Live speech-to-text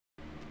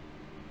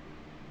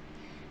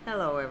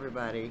Hello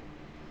everybody.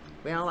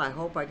 Well, I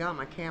hope I got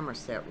my camera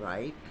set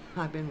right.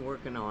 I've been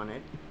working on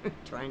it,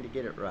 trying to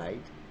get it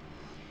right.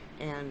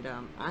 And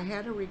I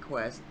had a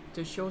request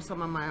to show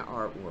some of my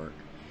artwork,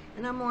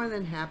 and I'm more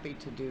than happy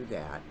to do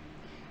that.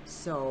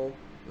 So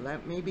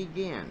let me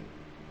begin,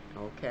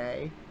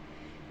 okay?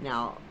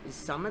 Now,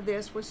 some of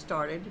this was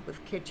started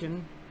with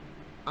kitchen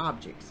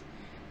objects.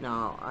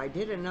 Now, I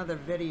did another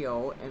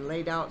video and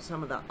laid out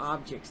some of the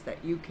objects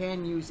that you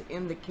can use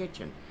in the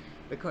kitchen,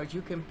 because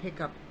you can pick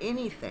up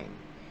anything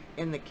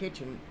in the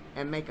kitchen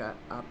and make a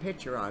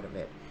picture out of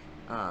it.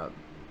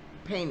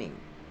 Painting,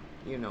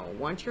 you know,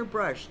 once your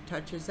brush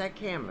touches that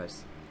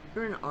canvas,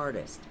 you're an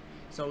artist.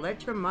 So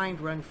let your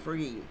mind run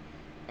free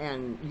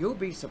and you'll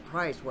be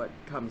surprised what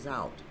comes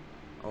out,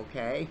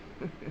 okay?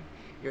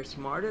 You're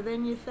smarter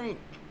than you think.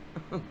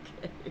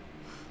 Okay.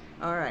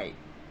 All right,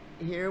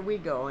 here we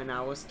go, and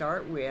I will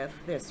start with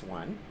this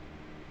one.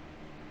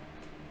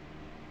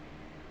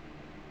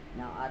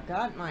 Now, I've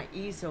got my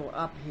easel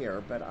up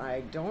here, but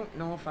I don't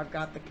know if I've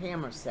got the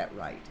camera set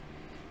right.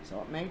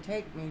 So it may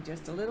take me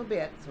just a little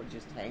bit, so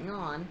just hang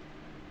on.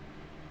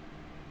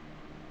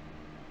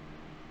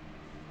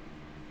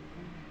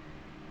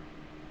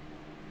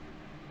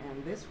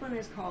 And this one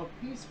is called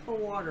Peaceful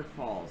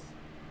Waterfalls.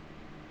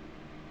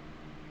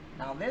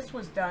 Now, this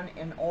was done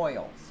in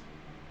oils.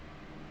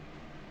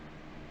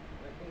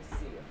 Let me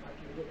see if I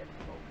can get it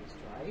focused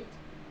right.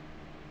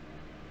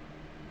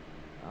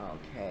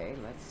 Okay,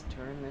 let's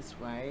turn this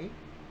way.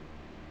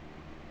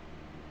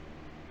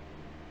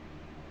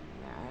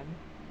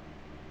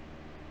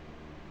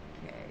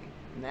 Okay,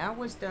 and that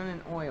was done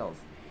in oils.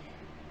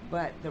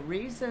 But the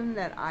reason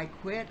that I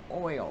quit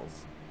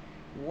oils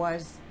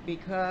was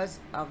because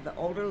of the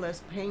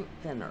odorless paint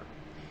thinner.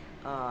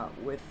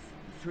 With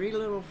 3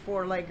 little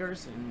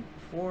 4-leggers and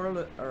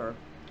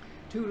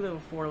 2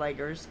 little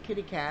 4-leggers,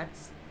 kitty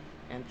cats,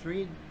 and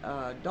 3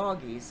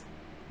 doggies,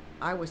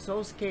 I was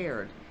so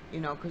scared. You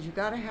know, because you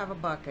got to have a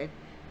bucket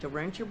to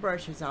rinse your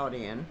brushes out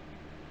in,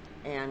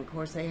 and of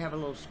course they have a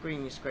little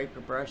screen you scrape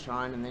your brush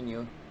on, and then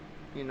you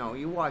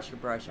wash your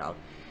brush out.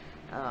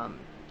 I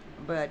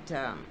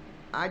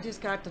just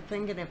got to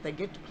thinking, if they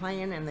get to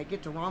playing and they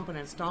get to romping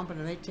and stomping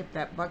and they tip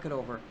that bucket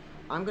over,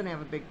 I'm going to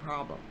have a big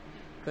problem.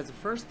 Because the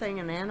first thing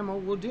an animal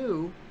will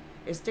do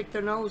is stick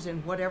their nose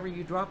in whatever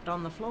you dropped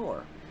on the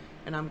floor.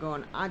 And I'm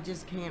going, I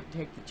just can't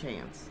take the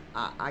chance.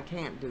 I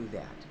can't do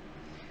that.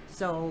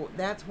 So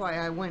that's why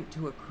I went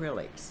to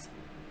acrylics.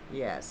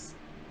 Yes,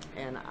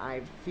 and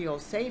I feel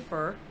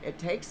safer. It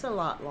takes a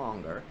lot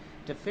longer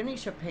to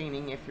finish a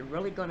painting if you're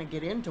really going to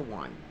get into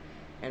one,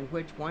 and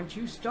which once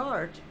you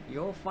start,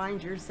 you'll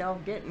find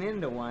yourself getting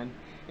into one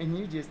and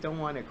you just don't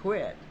want to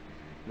quit.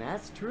 And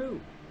that's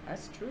true.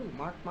 That's true.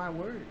 Mark my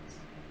words.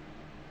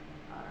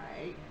 All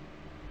right,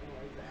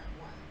 there's that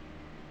one.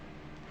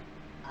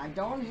 I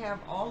don't have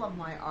all of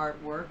my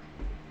artwork.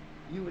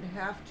 You would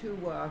have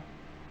to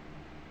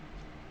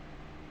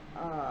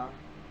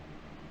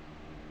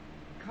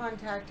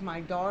contact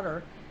my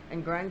daughter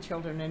and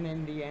grandchildren in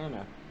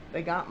Indiana.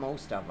 They got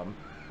most of them.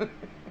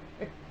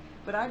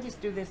 But I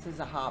just do this as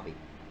a hobby.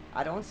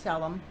 I don't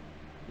sell them,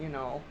 you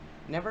know,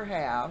 never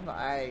have.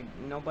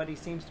 Nobody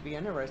seems to be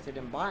interested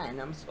in buying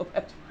them, so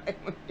that's why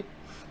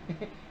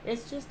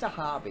it's just a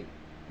hobby.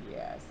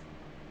 Yes.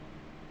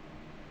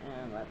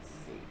 And let's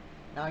see.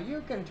 Now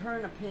you can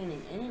turn a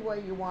painting any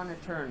way you want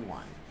to turn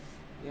one,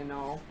 you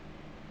know.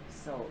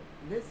 So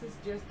this is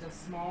just a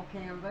small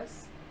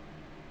canvas,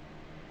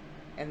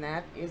 and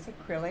that is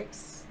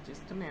acrylics.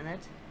 Just a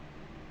minute.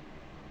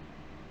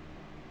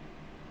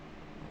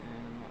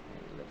 And let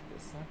me lift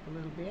this up a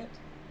little bit.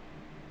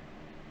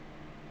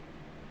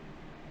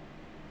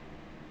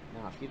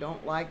 Now, if you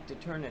don't like to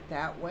turn it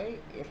that way,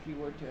 if you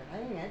were to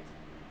hang it,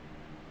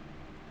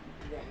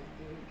 then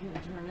you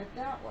can turn it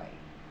that way.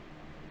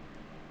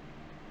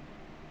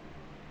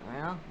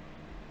 Well,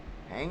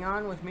 hang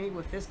on with me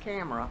with this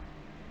camera.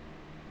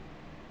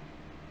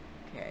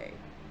 Okay,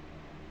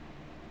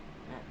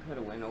 that could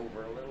have went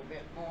over a little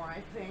bit more,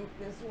 I think,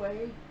 this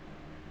way.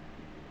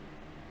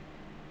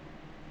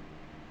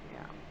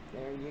 Yeah,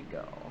 there you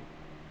go.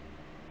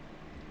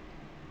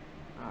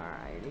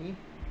 Alrighty. I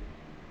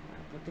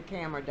put the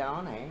camera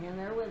down, hang in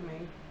there with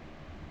me.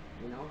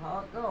 You know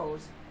how it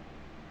goes.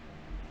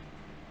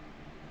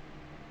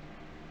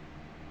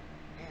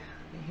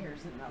 And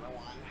here's another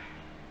one.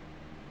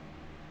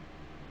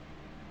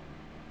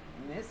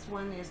 And this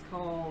one is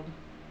called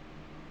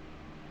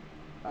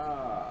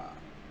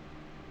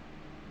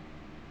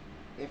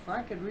if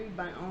I could read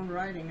my own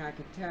writing, I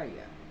could tell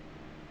you.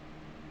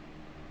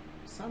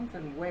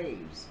 Something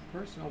Waves,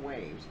 Personal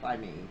Waves by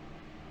me.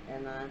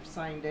 And I've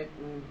signed it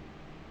and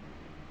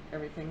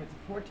everything. It's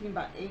a 14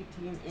 by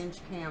 18 inch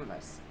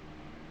canvas.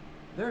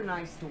 They're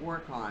nice to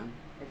work on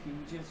if you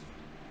just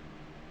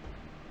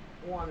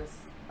want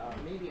a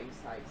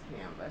medium-sized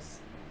canvas.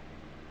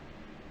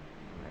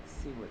 Let's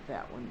see what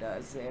that one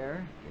does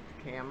there. Get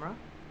the camera.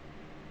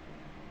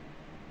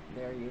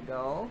 There you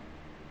go.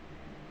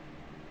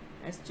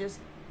 It's just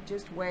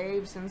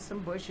waves and some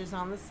bushes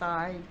on the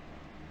side.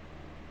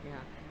 Yeah.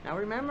 Now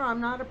remember,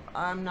 I'm not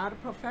a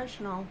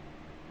professional.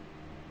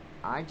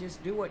 I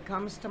just do what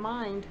comes to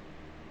mind.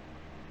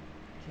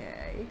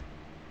 Okay.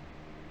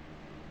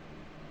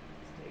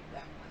 Let's take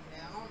that one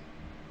down.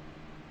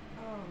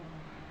 Oh.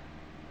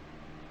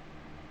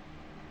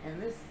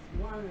 And this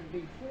one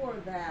before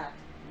that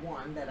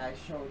one that I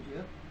showed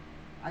you,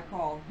 I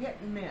call hit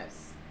and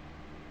miss.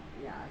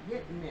 Yeah,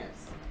 hit and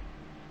miss.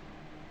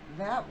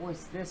 That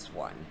was this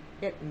one,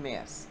 hit and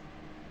miss.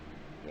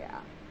 Yeah,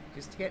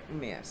 just hit and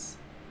miss.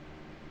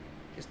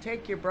 Just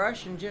take your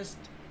brush and just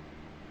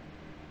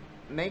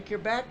make your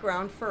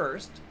background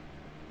first,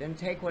 then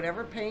take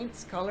whatever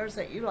paints, colors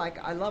that you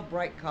like. I love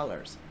bright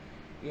colors.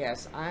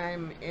 Yes,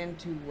 I'm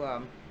into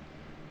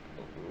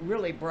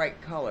really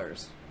bright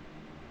colors.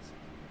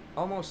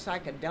 Almost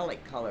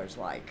psychedelic colors,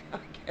 like. I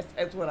guess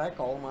that's what I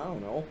call them. I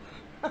don't know.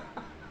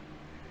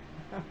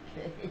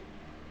 Okay.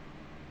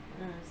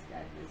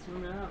 Stack this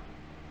one up.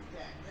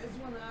 Stack this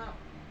one up.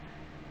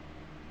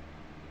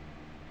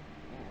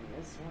 And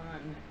this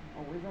one.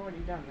 Oh, we've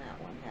already done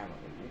that one, haven't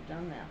we? We've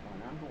done that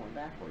one. I'm going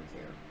backwards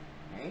here.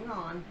 Hang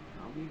on.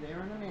 I'll be there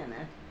in a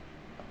minute.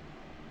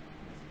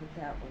 Let's put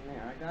that one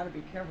there. I got to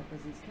be careful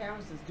because these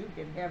canvases do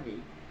get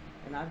heavy.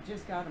 And I've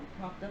just got them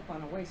propped up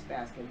on a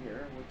wastebasket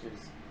here, which is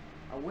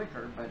a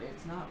wicker, but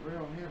it's not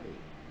real heavy.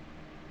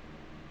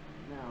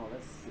 Now,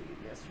 let's see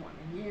this one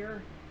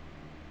here.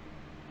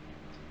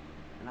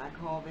 And I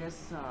call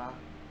this, oh,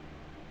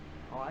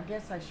 I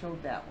guess I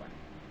showed that one.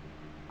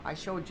 I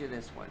showed you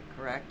this one,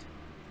 correct?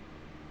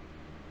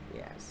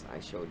 Yes,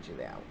 I showed you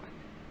that one.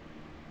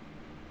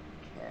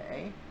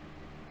 Okay.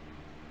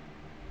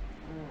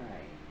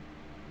 Alright.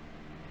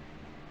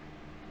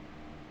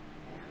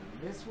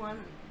 And this one,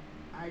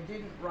 I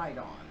didn't write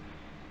on.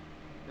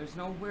 There's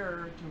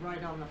nowhere to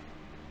write on the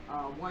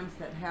ones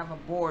that have a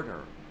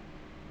border.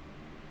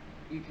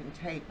 You can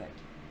tape it.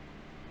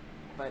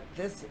 But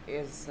this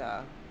is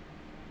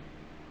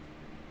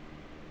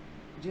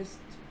just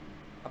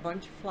a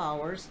bunch of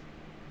flowers.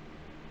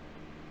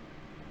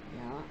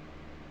 Yeah.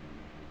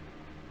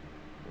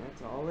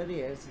 That's all it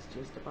is. It's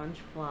just a bunch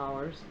of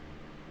flowers.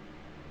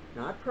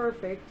 Not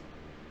perfect.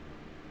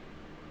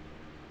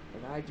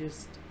 But I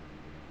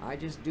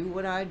just do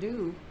what I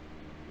do.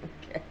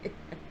 Okay.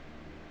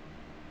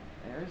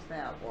 There's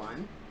that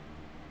one.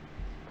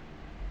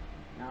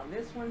 Now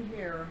this one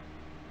here,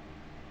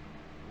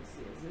 let's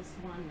see, is this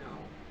one? No.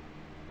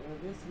 Well,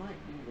 this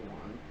might be the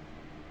one.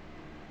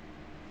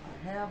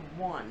 I have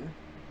one.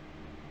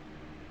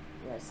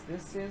 Yes,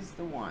 this is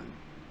the one.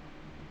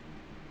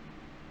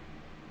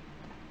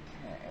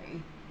 Okay.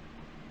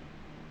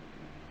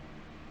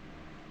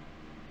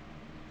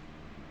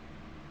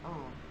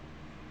 Oh.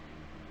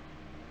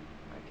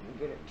 I can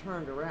get it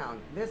turned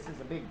around. This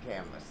is a big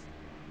canvas.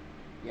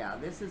 Yeah,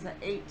 this is an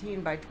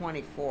 18 by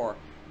 24.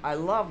 I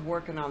love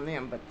working on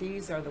them, but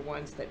these are the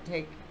ones that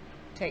take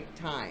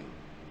time.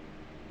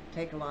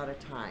 Take a lot of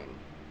time.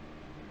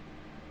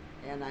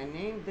 And I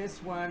named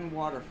this one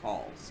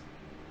Waterfalls.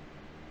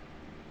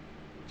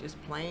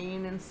 Just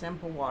plain and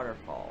simple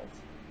waterfalls.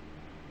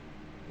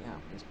 Yeah,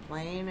 just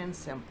plain and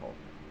simple.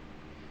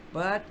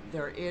 But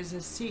there is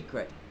a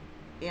secret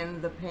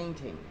in the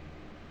painting.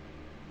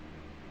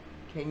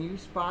 Can you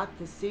spot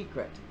the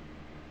secret?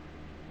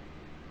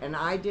 And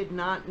I did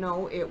not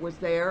know it was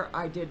there.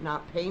 I did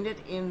not paint it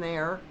in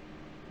there.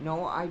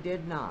 No, I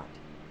did not.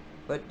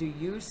 But do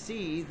you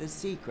see the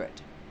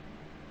secret?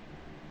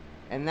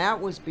 And that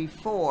was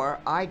before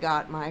I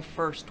got my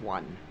first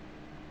one.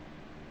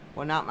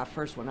 Well, not my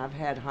first one. I've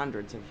had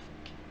hundreds of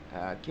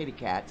kitty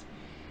cats.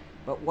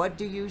 But what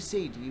do you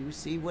see? Do you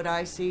see what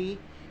I see?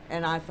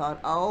 And I thought,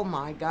 oh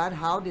my God,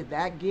 how did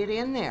that get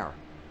in there?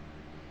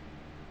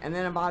 And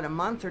then about a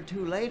month or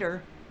two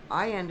later,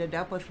 I ended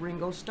up with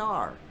Ringo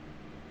Starr.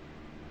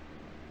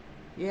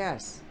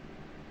 Yes.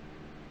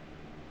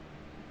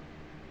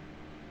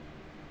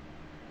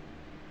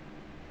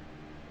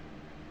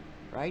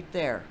 Right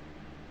there.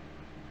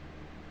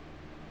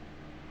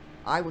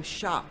 I was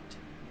shocked.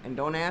 And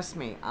don't ask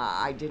me.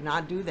 I did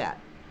not do that.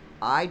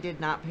 I did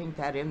not paint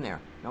that in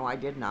there. No, I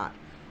did not.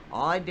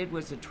 All I did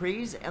was the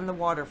trees and the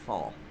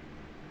waterfall.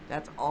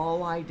 That's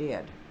all I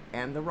did.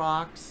 And the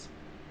rocks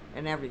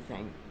and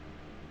everything.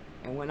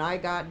 And when I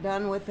got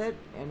done with it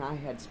and I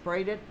had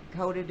sprayed it,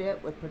 coated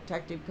it with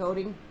protective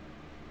coating,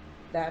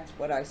 that's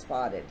what I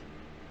spotted.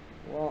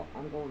 Well,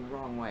 I'm going the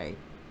wrong way.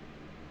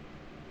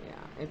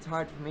 Yeah, it's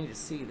hard for me to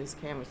see. This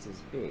canvas is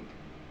big.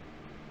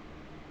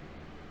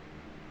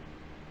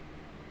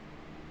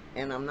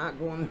 And I'm not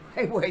going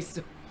the right way.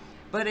 So,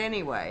 but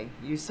anyway,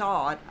 you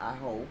saw it, I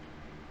hope.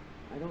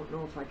 I don't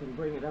know if I can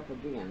bring it up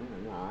again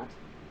or not.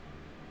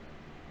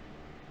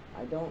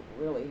 I don't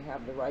really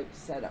have the right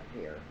setup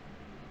here.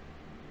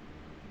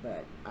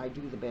 But I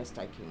do the best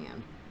I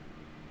can.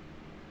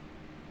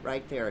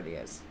 Right there it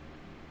is.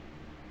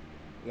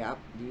 Yep,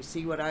 do you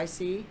see what I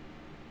see?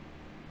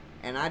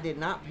 And I did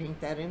not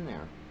paint that in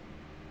there.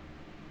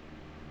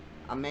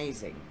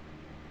 Amazing.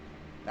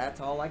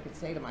 That's all I could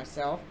say to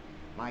myself.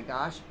 My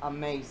gosh,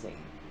 amazing.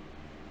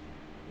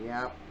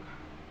 Yep.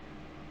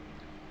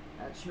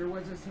 That sure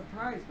was a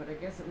surprise, but I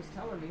guess it was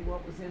telling me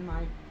what was in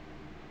my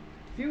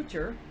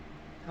future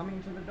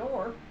coming to the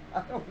door.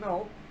 I don't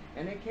know.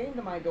 And it came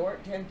to my door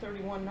at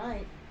 10:30 one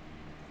night,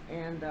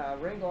 and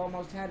Ringo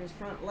almost had his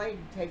front leg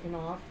taken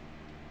off.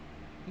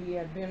 He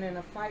had been in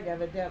a fight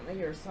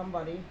evidently, or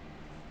somebody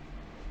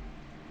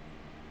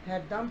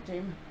had dumped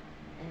him,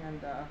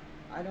 and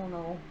I don't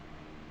know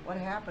what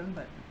happened,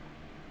 but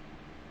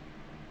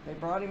they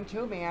brought him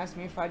to me, asked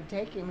me if I'd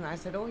take him, and I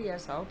said, oh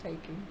yes, I'll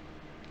take him.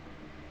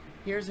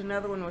 Here's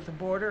another one with a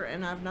border,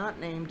 and I've not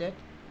named it.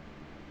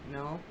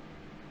 No.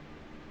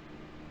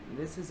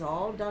 This is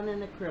all done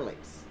in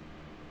acrylics.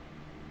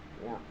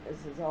 Yeah,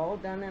 this is all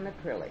done in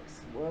acrylics.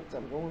 Whoops,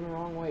 I'm going the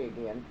wrong way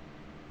again.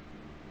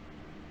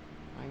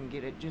 I can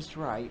get it just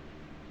right.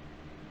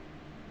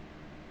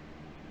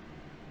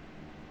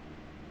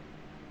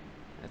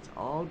 That's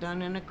all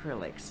done in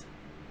acrylics.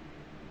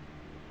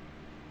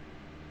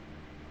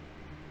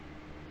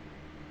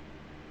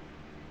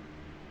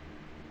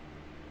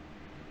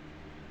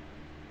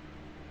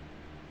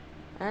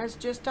 And it's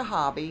just a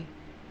hobby.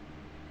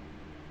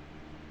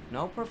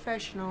 No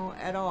professional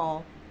at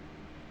all.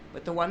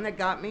 But the one that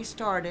got me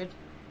started,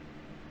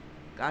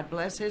 God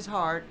bless his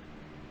heart,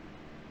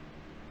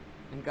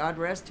 and God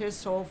rest his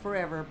soul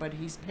forever, but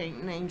he's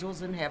painting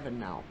angels in heaven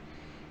now.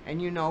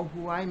 And you know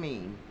who I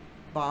mean,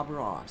 Bob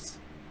Ross.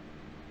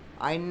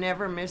 I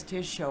never missed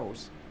his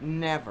shows,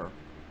 never.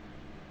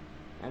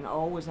 And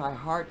oh, was I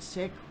heart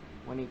sick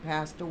when he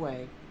passed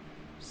away.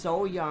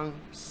 So young,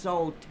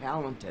 so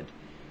talented.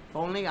 If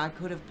only I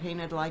could have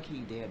painted like he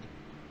did.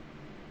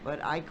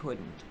 But I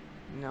couldn't.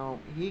 No,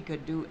 he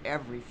could do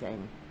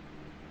everything.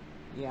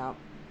 Yeah.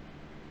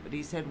 But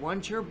he said,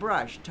 once your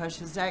brush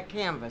touches that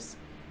canvas,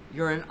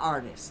 you're an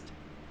artist.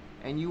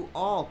 And you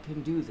all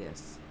can do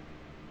this.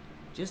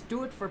 Just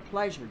do it for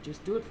pleasure.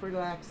 Just do it for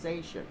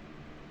relaxation.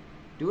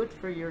 Do it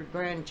for your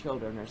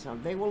grandchildren or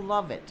something. They will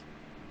love it.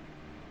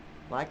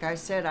 Like I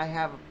said, I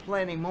have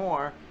plenty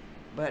more,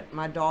 but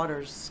my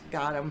daughter's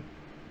got them.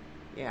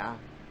 Yeah.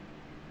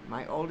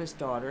 My oldest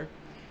daughter.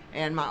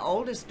 And my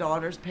oldest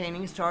daughter's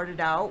painting started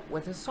out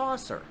with a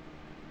saucer.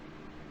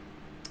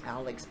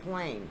 I'll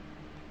explain.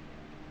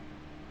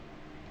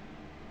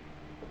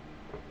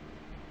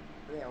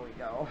 There we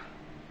go.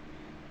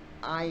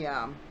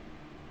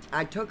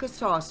 I took a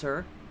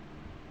saucer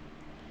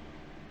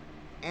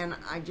and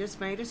I just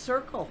made a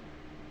circle.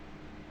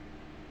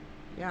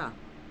 Yeah.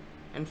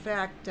 In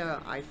fact,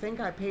 I think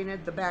I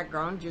painted the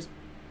background just,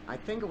 I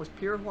think it was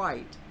pure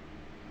white.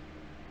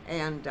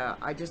 And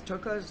I just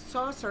took a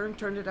saucer and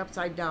turned it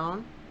upside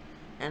down,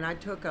 and I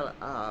took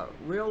a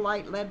real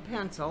light lead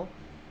pencil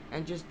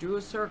and just drew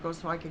a circle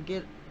so I could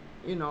get,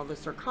 you know, the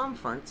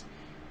circumference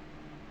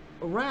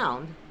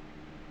around.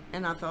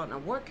 And I thought, now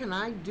what can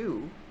I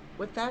do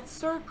with that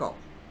circle?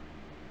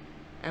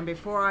 And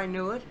before I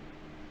knew it,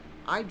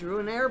 I drew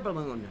an air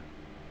balloon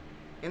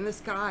in the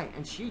sky,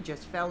 and she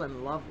just fell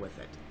in love with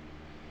it.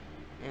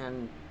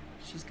 And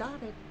she's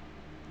got it.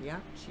 Yeah,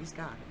 she's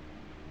got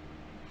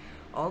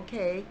it.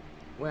 Okay,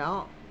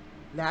 well,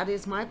 that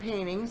is my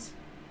paintings,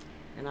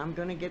 and I'm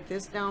going to get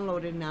this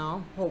downloaded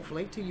now,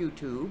 hopefully, to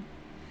YouTube.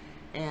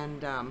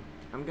 And I'm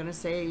going to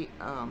say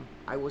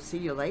I will see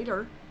you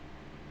later,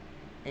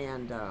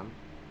 and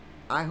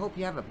I hope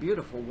you have a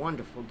beautiful,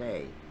 wonderful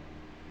day.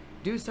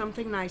 Do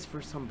something nice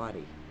for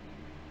somebody.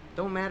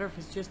 Don't matter if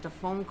it's just a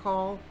phone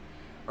call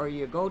or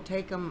you go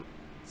take them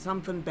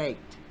something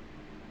baked.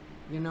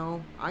 You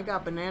know, I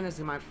got bananas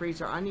in my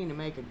freezer. I need to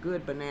make a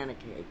good banana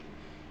cake.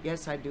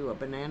 Yes, I do, a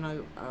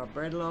banana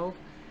bread loaf.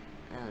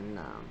 And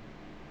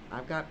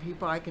I've got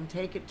people I can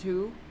take it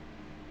to.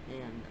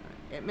 And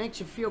it makes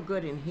you feel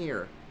good in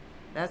here.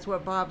 That's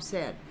what Bob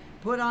said.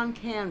 Put on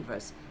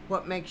canvas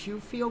what makes you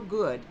feel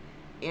good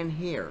in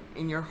here,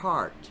 in your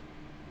heart.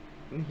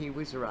 And he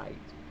was right.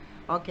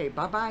 Okay,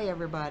 bye-bye,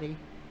 everybody.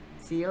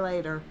 See you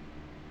later.